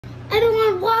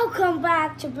Welcome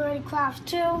back to Birdcraft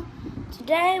 2.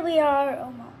 Today we are...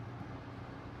 Oh no.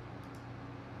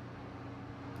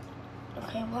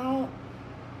 Okay, well...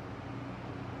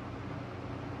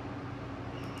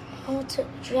 I want to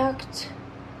eject...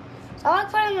 Is that like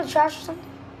putting in the trash or something?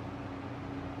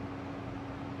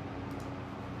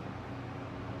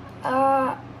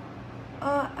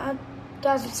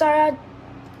 Guys, I'm sorry,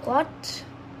 what?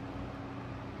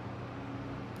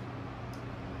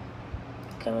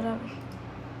 Okay, whatever.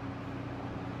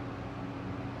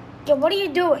 Yo, what are you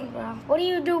doing, bro? What are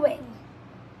you doing?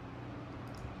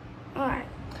 Alright.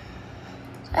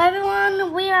 So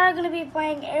everyone, we are going to be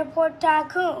playing Airport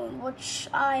Tycoon, which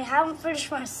I haven't finished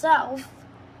myself.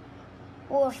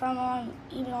 Or if I'm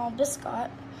even on Biscuit.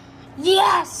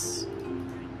 Yes!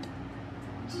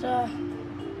 So,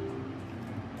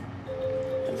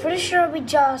 I'm pretty sure we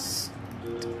just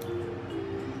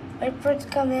wait for it to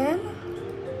come in.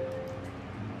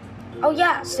 Oh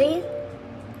yeah, see?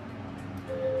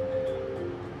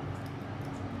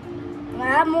 I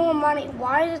have more money.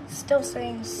 Why is it still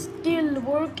saying still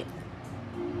working?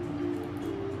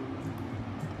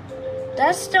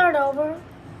 Let's start over.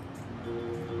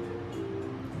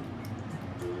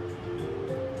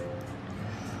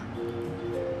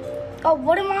 Oh,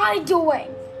 what am I doing?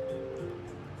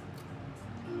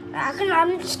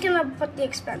 I'm just gonna put the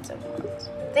expensive ones.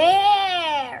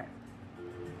 There!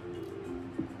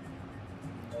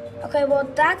 Okay, well,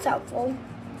 that's helpful.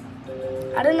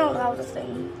 I didn't know that was a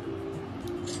thing.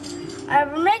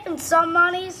 We're making some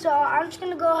money, so I'm just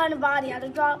going to go ahead and buy the other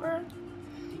dropper.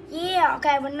 Yeah,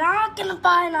 okay, we're not going to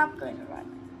buy an upgrader right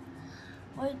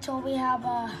now. Wait till we have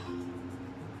a...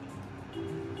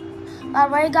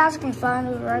 Alright, guys, I can find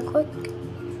it right quick.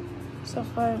 So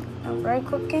for right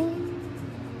clicking.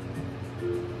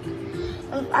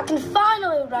 I can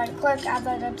finally right click after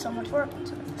I did so much work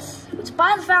into it. Let's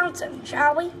buy the fountain,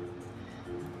 shall we?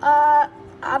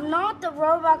 I'm not the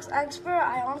Robux expert.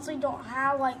 I honestly don't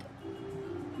have like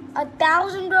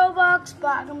 1,000 Robux,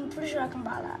 but I'm pretty sure I can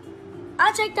buy that.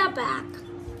 I'll take that back.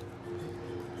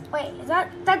 Wait,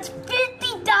 that's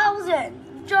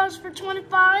 50,000 just for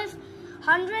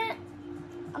 2,500?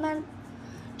 And then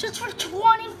just for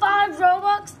 25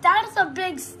 Robux, that is a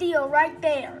big steal right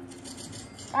there.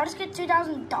 I'll just get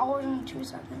 $2,000 in 2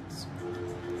 seconds.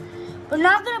 We're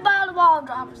not gonna buy the wall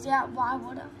droppers yet. Why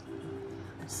would I?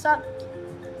 So,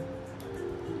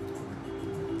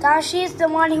 guys, she's the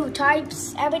one who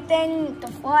types everything, the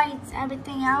flights,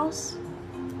 everything else.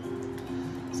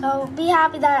 So be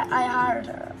happy that I hired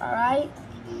her, alright?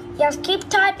 Yes, keep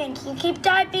typing. You keep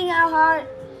typing how hard.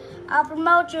 I'll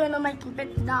promote you and I'll make you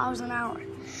 $50 an hour.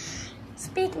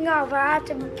 Speaking of, I have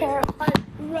to prepare a fight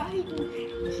right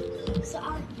now. So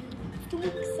I'm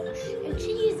doing so. And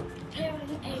she's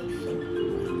preparing a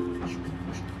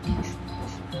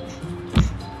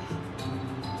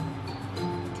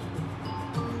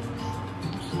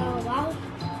Oh wow,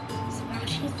 so now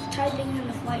she's typing in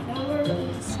the flight number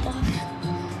and stuff.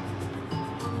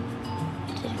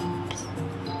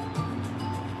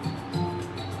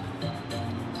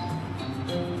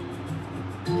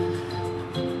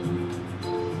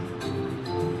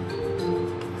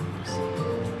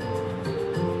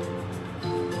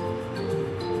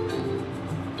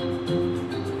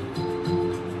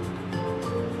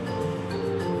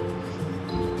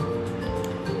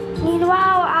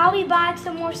 Meanwhile, I'll be buying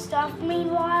some more stuff.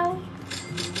 Meanwhile,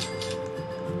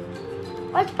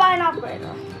 let's buy an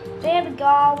upgrader. There we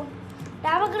go.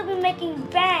 Now we're gonna be making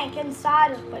bank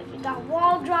inside of it. We got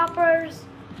wall droppers.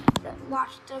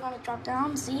 Watch, they're gonna drop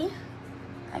down. See?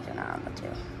 I can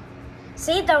too.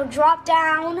 See, they'll drop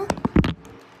down.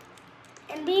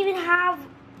 And we even have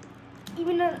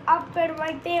an upgrader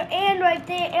right there and right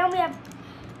there. And we have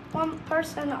one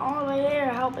person all the way there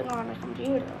helping on the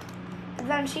computer. And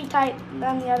then she types,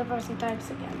 then the other person types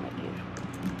again, like usual.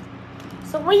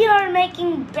 So we are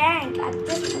making bank at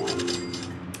this point.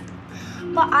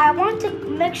 But I want to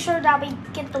make sure that we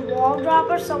get the wall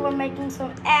dropper, so we're making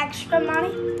some extra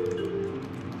money.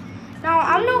 Now,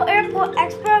 I'm no airport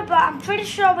expert, but I'm pretty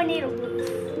sure we need a roof.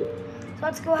 So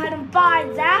let's go ahead and buy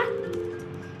that.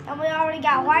 And we already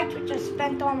got lights, which I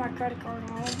spent all my credit card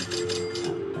on.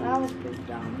 That was pretty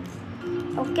dumb.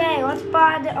 Okay, let's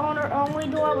buy the owner-only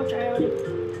door, which I already...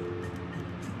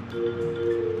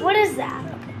 What is that?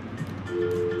 Okay.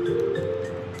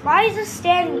 Why is it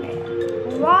standing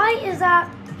there? Why is that...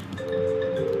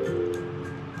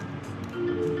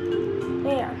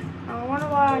 There. I wonder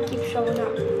why I keep showing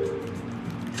up.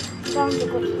 Time to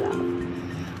go to that.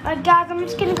 Alright guys, I'm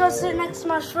just gonna go sit next to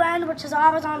my friend, which is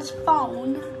always on his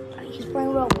phone. He's playing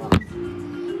Roblox.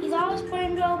 He's always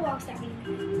playing Roblox every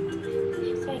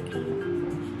minute. So I can...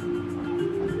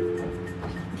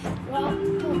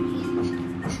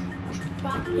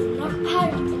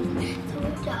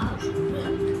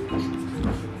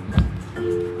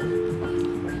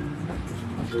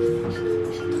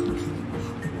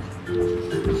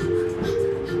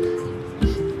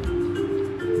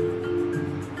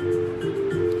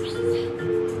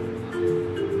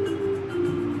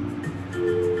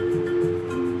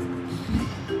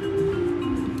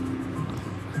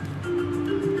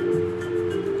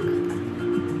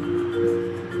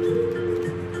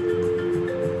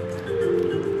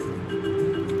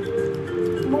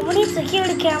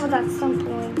 secure the cameras at some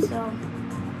point, so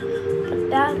but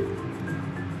that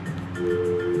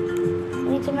we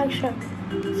need to make sure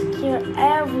it's secure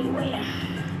everywhere.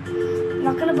 I'm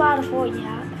not gonna buy the fort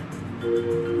yet.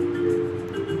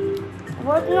 I'm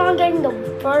working on getting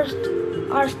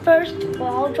our first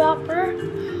wall dropper.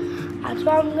 That's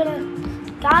why I'm gonna,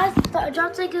 guys, the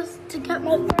job take is to get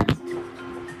my first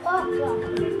wall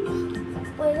dropper.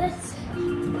 Wait, this.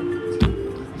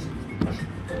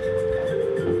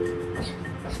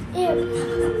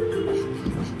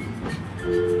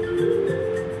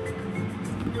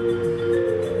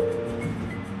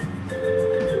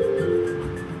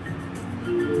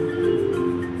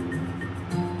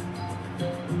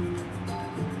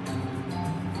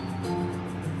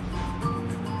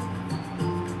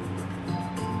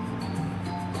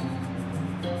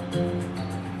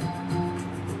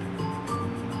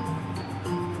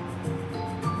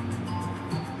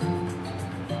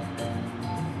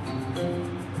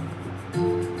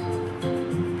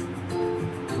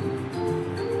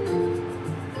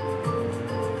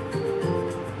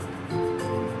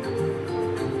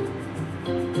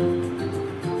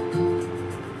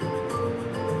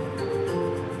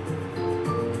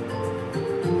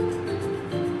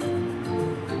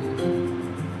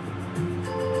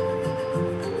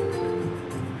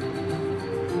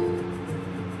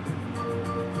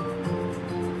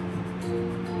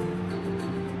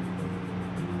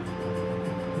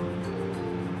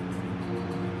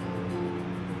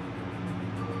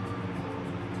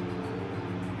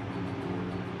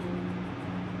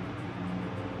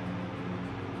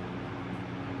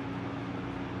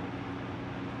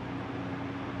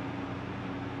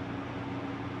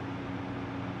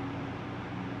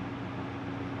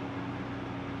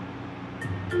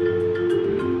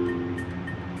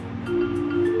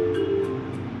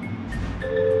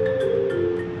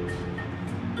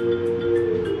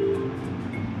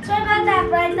 Sorry about that,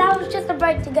 Fred. That was just a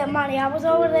break to get money. I was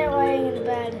over there laying in the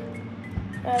bed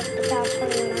the past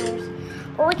 21 hours.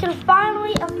 But we can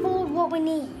finally afford what we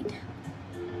need.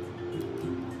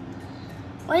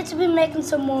 We need to be making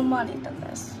some more money than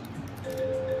this.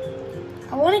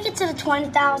 I want to get to the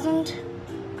 20,000.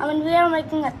 I mean, we are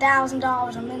making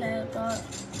 $1,000 a minute, but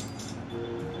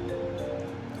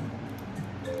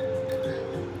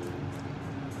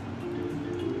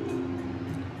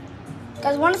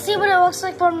guys, want to see what it looks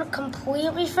like when we're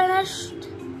completely finished?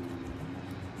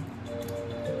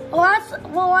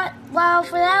 Well,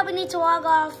 for that we need to log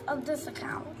off of this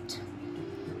account.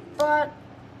 But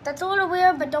that's a little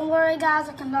weird. But don't worry, guys.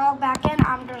 I can log back in.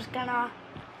 I'm just gonna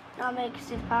not make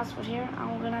see the password here.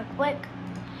 I'm gonna click.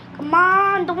 Come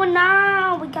on, do it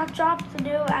now. We got jobs to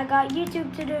do. I got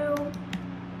YouTube to do.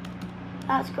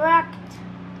 That's correct.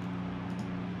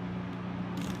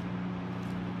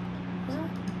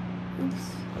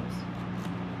 Oops.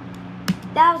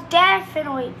 That was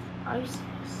definitely. Are you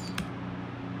serious?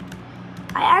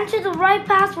 I entered the right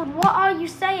password. What are you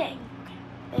saying?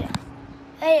 Okay.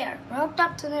 There. We're hooked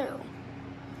up to new.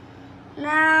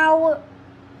 Now,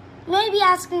 maybe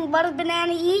asking what does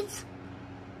banana eat?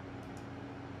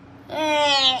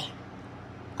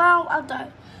 Well, I'll do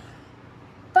it.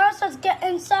 First, let's get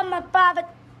inside my private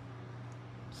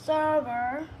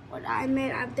server. What I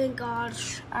made, I thank God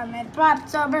I made a private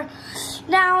server.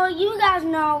 Now, you guys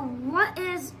know what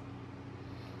is,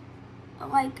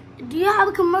 like, do you have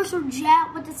a commercial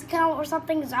jet with this account or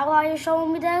something? Is that why you're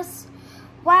showing me this?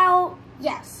 Well,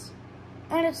 yes.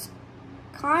 And it's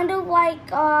kind of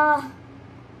like a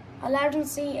Legend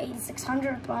C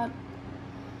 8600, but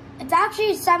it's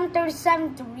actually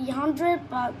 737-300,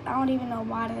 but I don't even know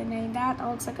why they named that. That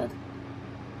looks like a.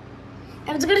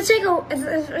 If it's gonna take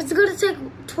it's gonna take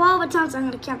 12 attempts, I'm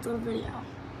gonna cancel the video.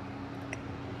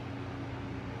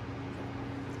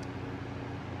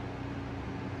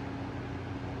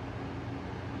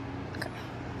 Okay.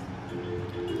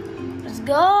 Let's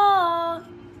go.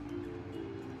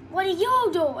 What are you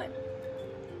doing?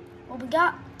 Well, we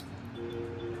got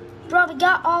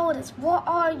all of this. What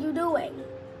are you doing?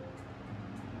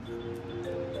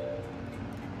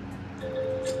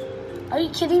 Are you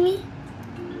kidding me?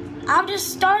 I'll just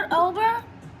start over?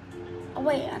 Oh,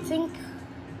 wait, I think.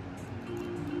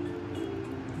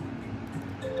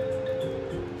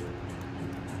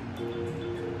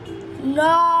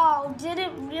 No, did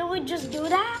it really just do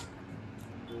that?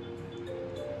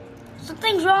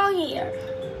 Something's wrong here.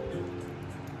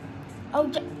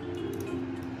 Okay.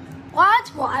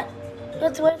 What?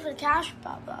 Let's wait for the cash to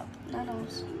pop up. That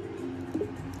knows.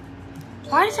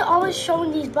 Why is it always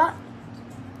showing these buttons?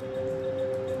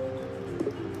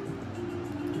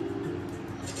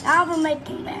 Now we're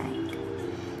making bank.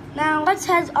 Now let's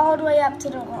head all the way up to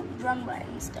the runway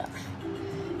and stuff.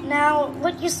 Now,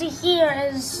 what you see here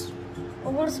is a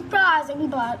little surprising,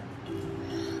 but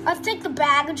let's take the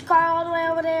baggage car all the way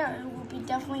over there. It will be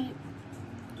definitely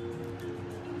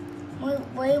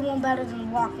way more better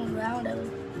than walking around it.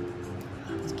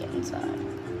 Let's get inside.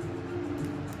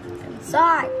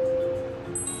 Inside.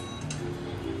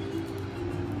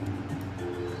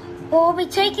 We'll be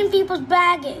taking people's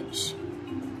baggage.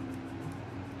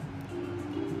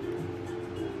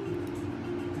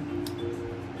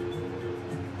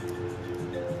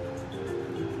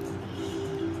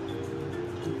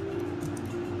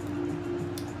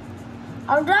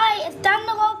 All right, it's time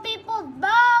to load people's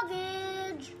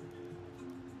baggage.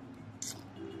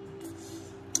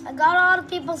 I got all the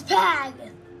people's bag.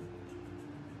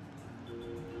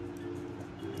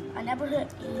 I never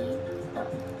hit E.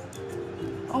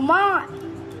 Oh my!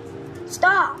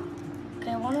 Stop.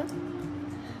 Okay,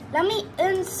 let me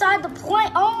inside the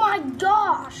plane. Oh my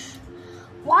gosh!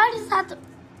 Why does that?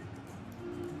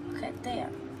 Okay, there.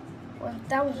 Well,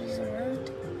 that was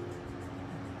reserved.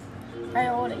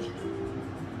 Priority.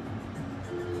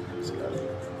 Let's go.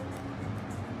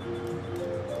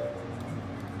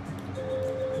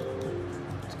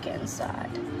 Let's get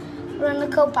inside. We're in the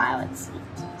co-pilot seat.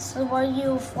 So where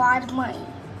you fly the plane.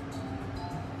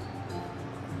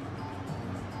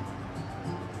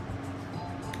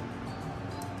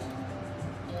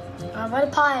 I'm a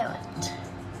pilot.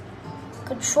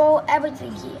 Control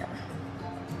everything here.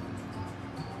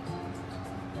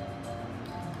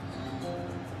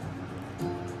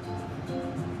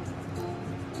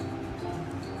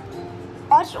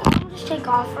 Also, I'm gonna just take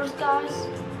off first, guys.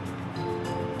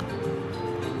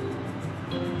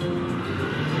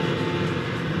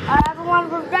 Alright, everyone,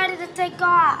 we're ready to take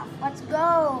off. Let's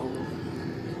go.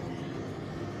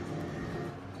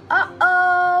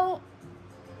 Uh-oh.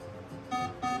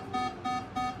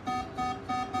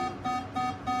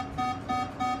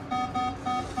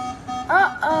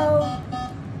 Uh-oh.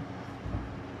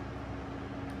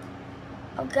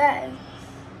 Okay.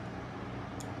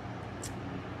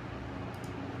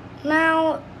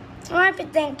 Now, you might be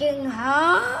thinking,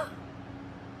 huh?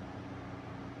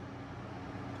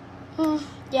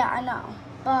 Yeah, I know,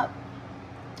 but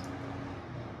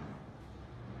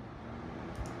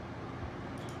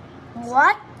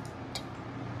what?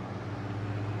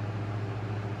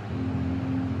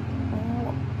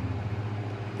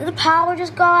 Did the power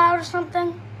just go out or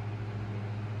something?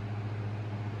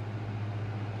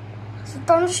 Is it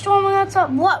thunderstorming outside?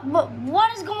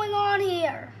 What is going on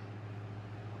here?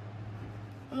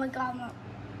 Oh my God, no.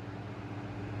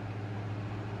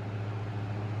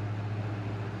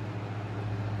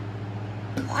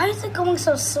 Why is it going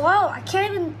so slow? I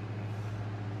can't even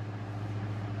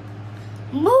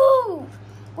move.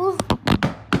 Move.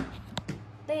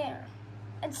 There.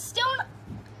 It's still not.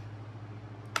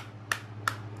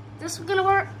 This is gonna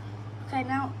work. Okay,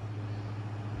 now.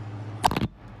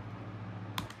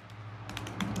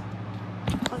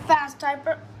 A fast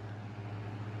typer.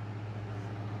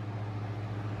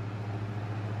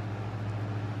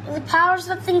 Is the power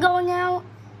something going out?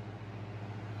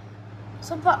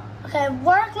 So, okay,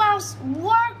 work mouse,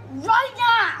 work right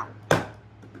now!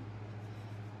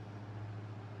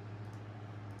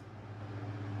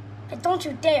 And don't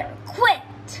you dare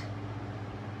quit!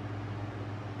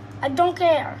 I don't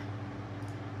care.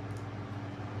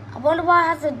 I wonder what I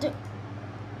have to do.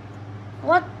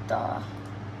 What the?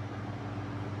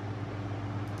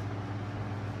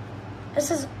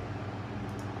 This is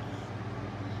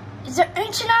there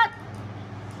internet?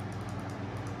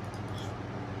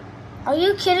 Are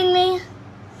you kidding me?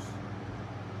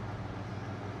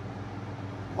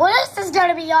 Well, this is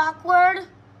gonna be awkward.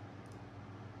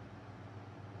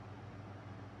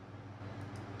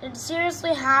 Did it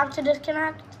seriously have to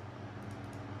disconnect?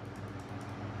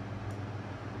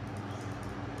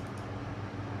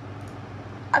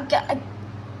 Okay,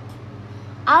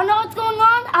 I don't know what's going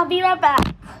on. I'll be right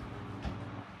back.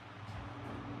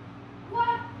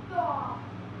 What the?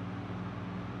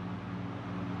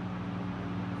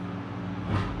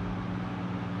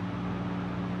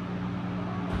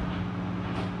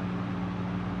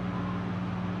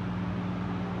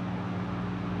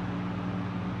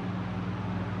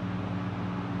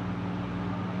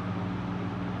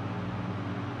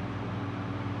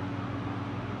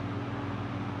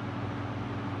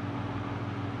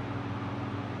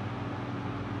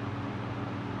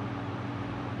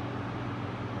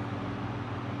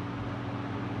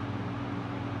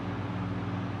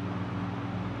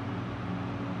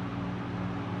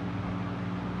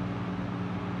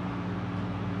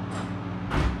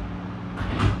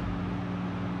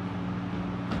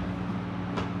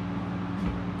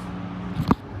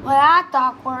 Well, that's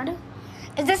awkward.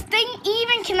 Is this thing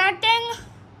even connecting?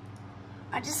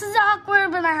 This is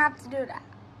awkward, but I have to do that.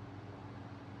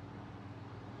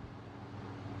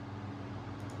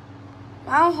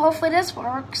 Well, hopefully this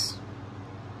works.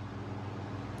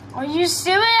 Are you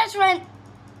serious, right?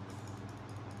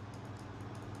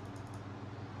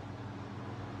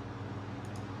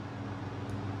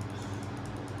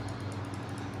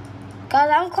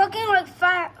 Guys, I'm clicking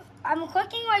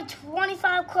like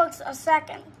 25 clicks a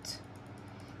second.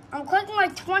 I'm clicking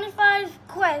like 25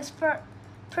 clicks per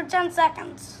 10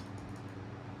 seconds.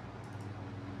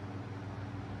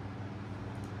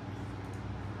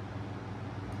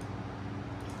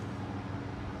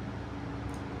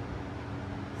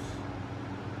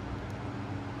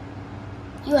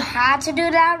 You had to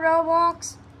do that,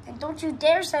 Roblox? And don't you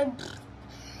dare say, okay,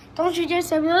 don't you dare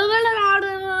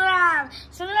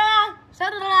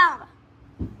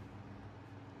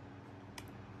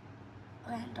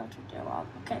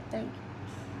okay, thank you.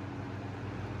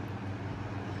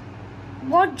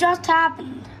 What just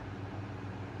happened?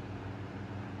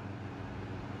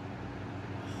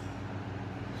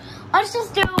 Let's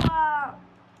just do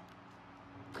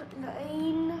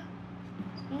lane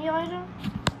simulator.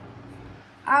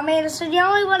 I mean, it's the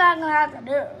only one I'm gonna have to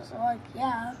do. So, like,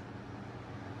 yeah.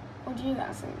 What do you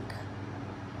guys think?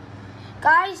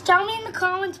 Guys, tell me in the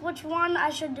comments which one I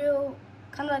should do.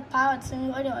 Kind of like Pilot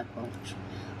Simulator, like which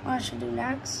one I should do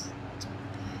next.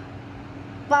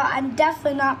 But I'm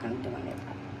definitely not gonna do any of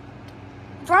that.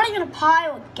 It's not even a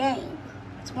pilot game.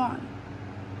 It's one.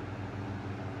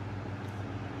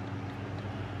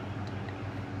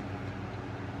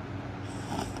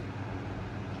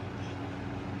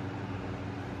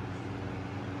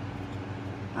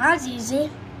 That's easy.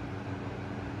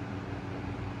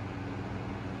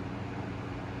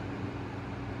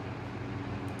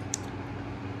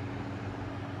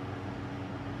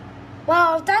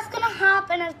 Well, if that's gonna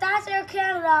happen, if that's Air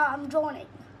Canada, I'm joining.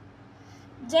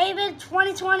 David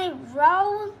 2020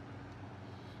 Row.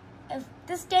 If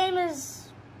this game is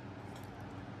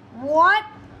what?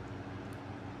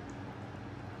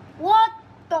 What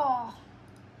the?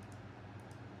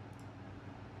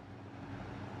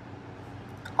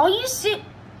 Are you serious?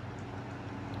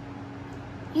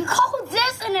 You call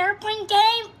this an airplane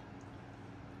game?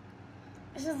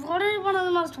 This is literally one of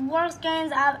the most worst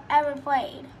games I've ever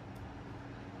played.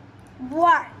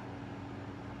 What?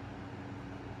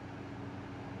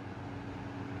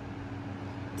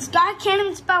 This guy can't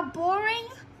even spell boring?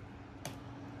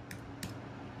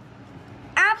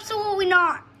 Absolutely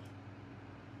not.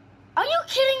 Are you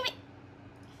kidding me?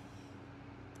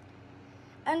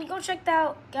 And go check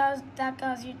that guy's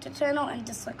YouTube channel and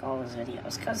dislike all his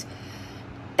videos, because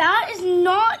that is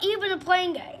not even a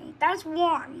playing game. That's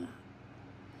one.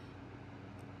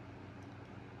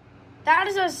 That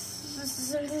is a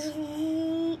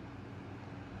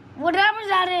whatever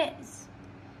that is.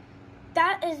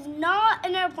 That is not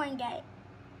an airplane game.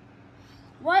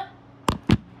 What?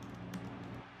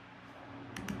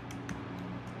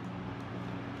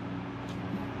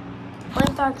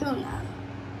 Playing Tycoon now.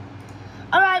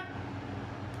 Alright.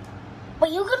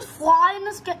 But you can fly in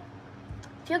this game.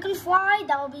 If you can fly,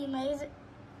 that would be amazing.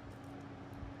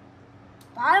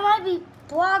 But I might be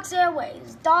Blocks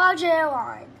Airways, Dodge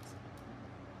Airlines.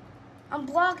 I'm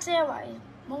Blocks Airways,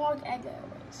 more like Egg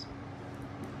Airways.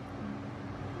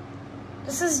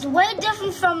 This is way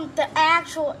different from the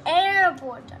actual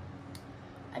airport.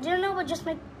 I didn't know what just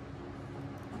make.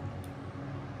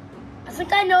 I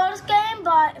think I know this game,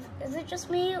 but is it just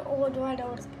me or do I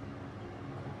know this game?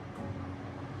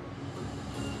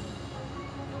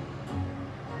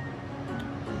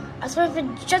 I swear if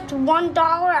it's just $1,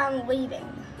 I'm leaving.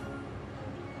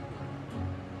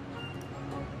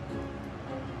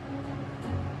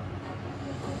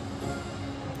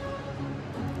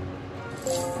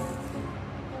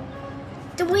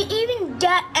 Did we even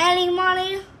get any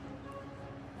money?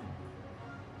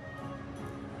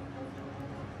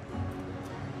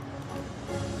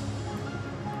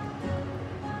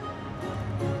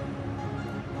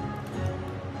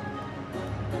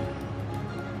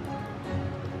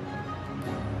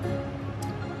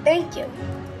 Thank you.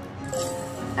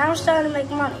 Now I'm starting to make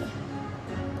money.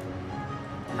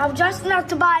 I'm just enough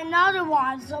to buy another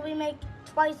one, so we make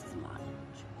twice as much.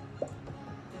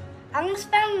 I'm gonna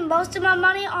spend most of my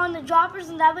money on the droppers,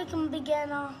 and then we can begin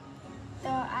the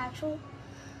actual.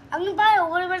 I'm gonna buy a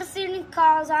little bit of seating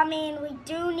because I mean we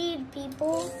do need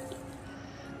people.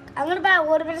 I'm gonna buy a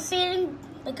little bit of seating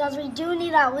because we do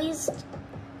need at least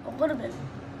a little bit.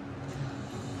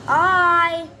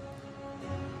 Hi.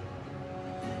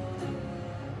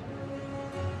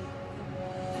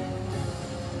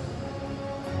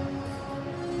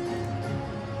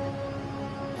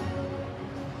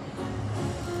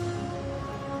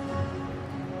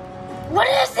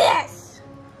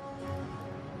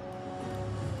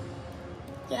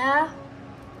 Yeah.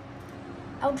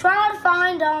 I'll try to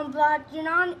find them, but you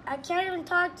know, I can't even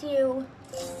talk to you.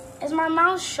 Is my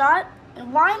mouth shut?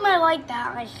 And why am I like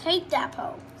that? I hate that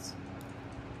pose.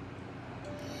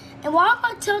 And why am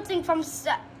I tilting from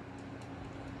set?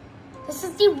 This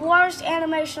is the worst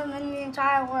animation in the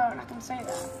entire world. I can say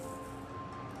that.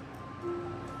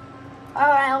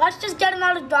 Alright, let's just get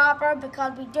another dropper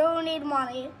because we do need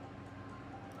money.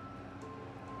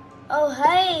 Oh,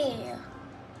 hey.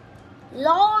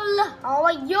 LOL. How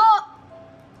are you?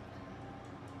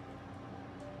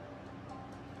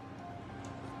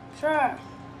 Sure.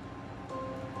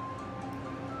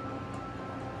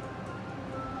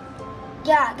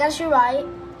 Yeah, I guess you're right.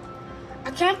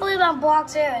 I can't believe I'm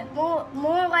blocked in.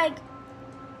 More like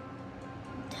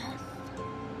death.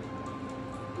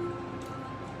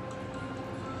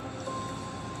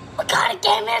 What kind of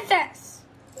game is this?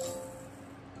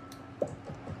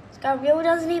 This guy really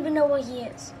doesn't even know what he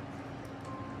is.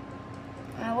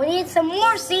 We need some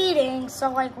more seating, so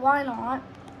like, why not?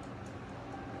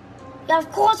 Yeah,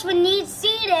 of course we need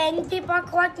seating. People are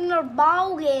collecting their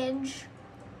baggage.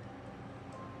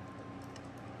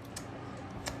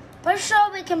 Pretty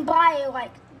sure we can buy,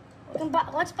 like,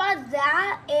 let's buy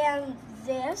that and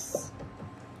this.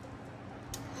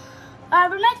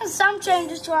 We're making some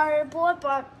changes to our airport,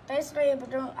 but basically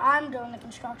I'm doing the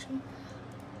construction.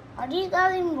 Are these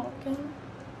guys even working?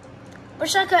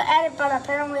 Wish I could edit, but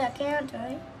apparently I can't,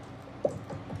 right?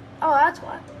 Oh, that's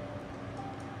why.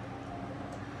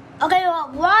 Okay, well,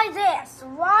 why this?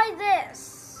 Why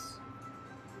this?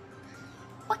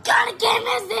 What kind of game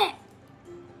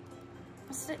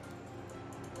is it?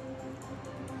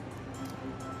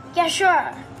 Yeah,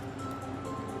 sure.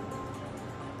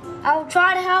 I will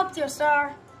try to help you,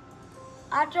 sir.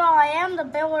 After all, I am the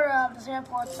builder of this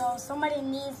airport, so somebody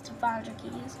needs to find your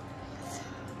keys.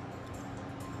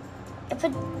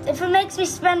 If it makes me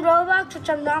spend Robux, which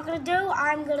I'm not gonna do,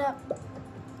 I'm gonna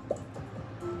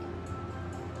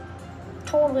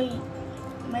totally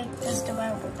make this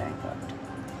developer bankrupt.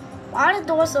 Why are the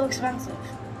doors so expensive?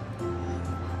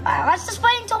 Alright, let's just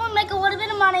wait until we make a little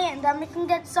bit of money and then we can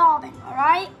get solving,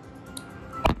 alright?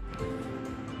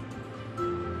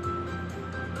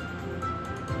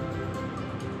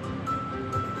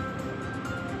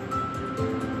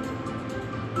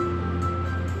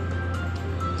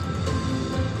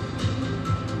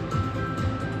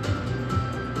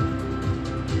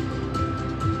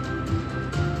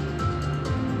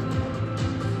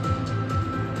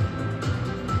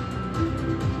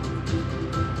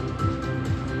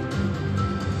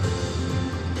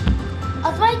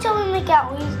 Let's wait till we make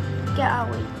out.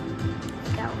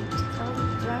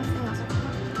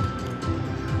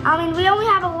 I mean, we only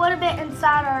have a little bit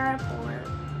inside our airport.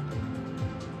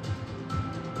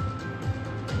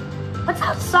 What's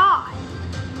outside?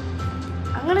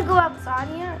 I'm gonna go outside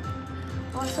here.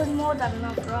 Well, this is more than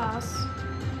enough for us.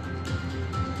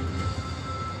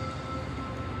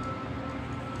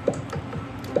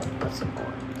 What's the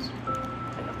boards?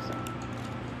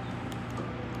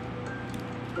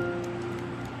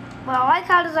 Well, I like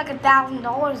how there's like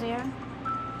 $1,000 here.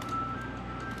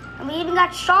 And we even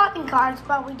got shopping carts,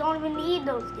 but we don't even need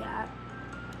those yet.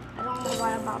 I don't know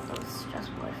why I bought those,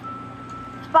 just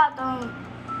bought them.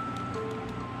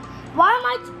 Why am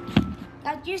I...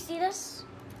 Now, do you see this?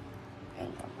 Hang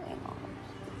on.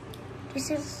 Do you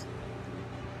see this?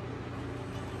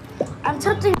 I'm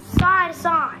tilting side to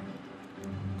side.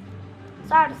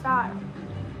 Side to side.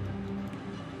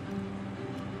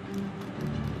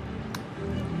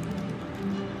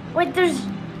 Wait, there's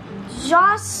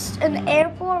just an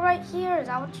airport right here? Is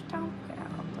that what you're telling me?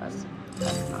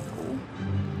 That's not cool.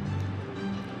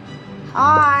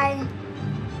 Hi.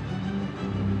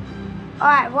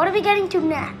 Alright, what are we getting to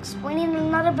next? We need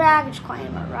another baggage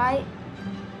claimer, right?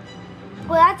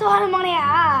 Well, that's a lot of money I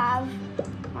have.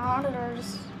 My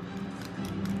auditors.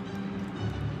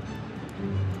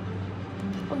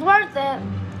 It's worth it.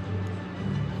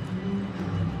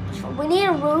 We need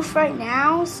a roof right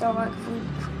now, so like if we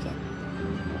can.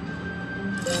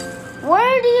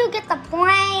 Where do you get the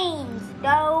planes,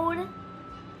 dude?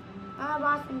 I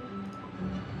bought them.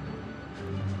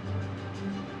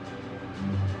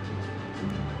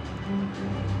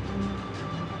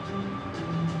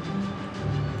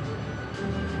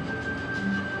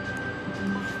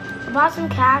 I bought some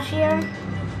cash here.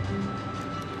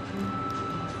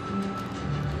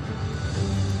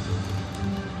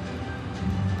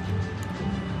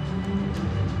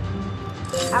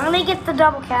 I'm gonna get the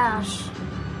double cash.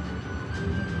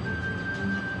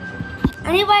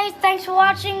 Anyways, thanks for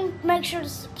watching. Make sure to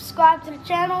subscribe to the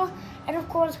channel. And of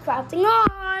course, crafting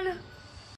on.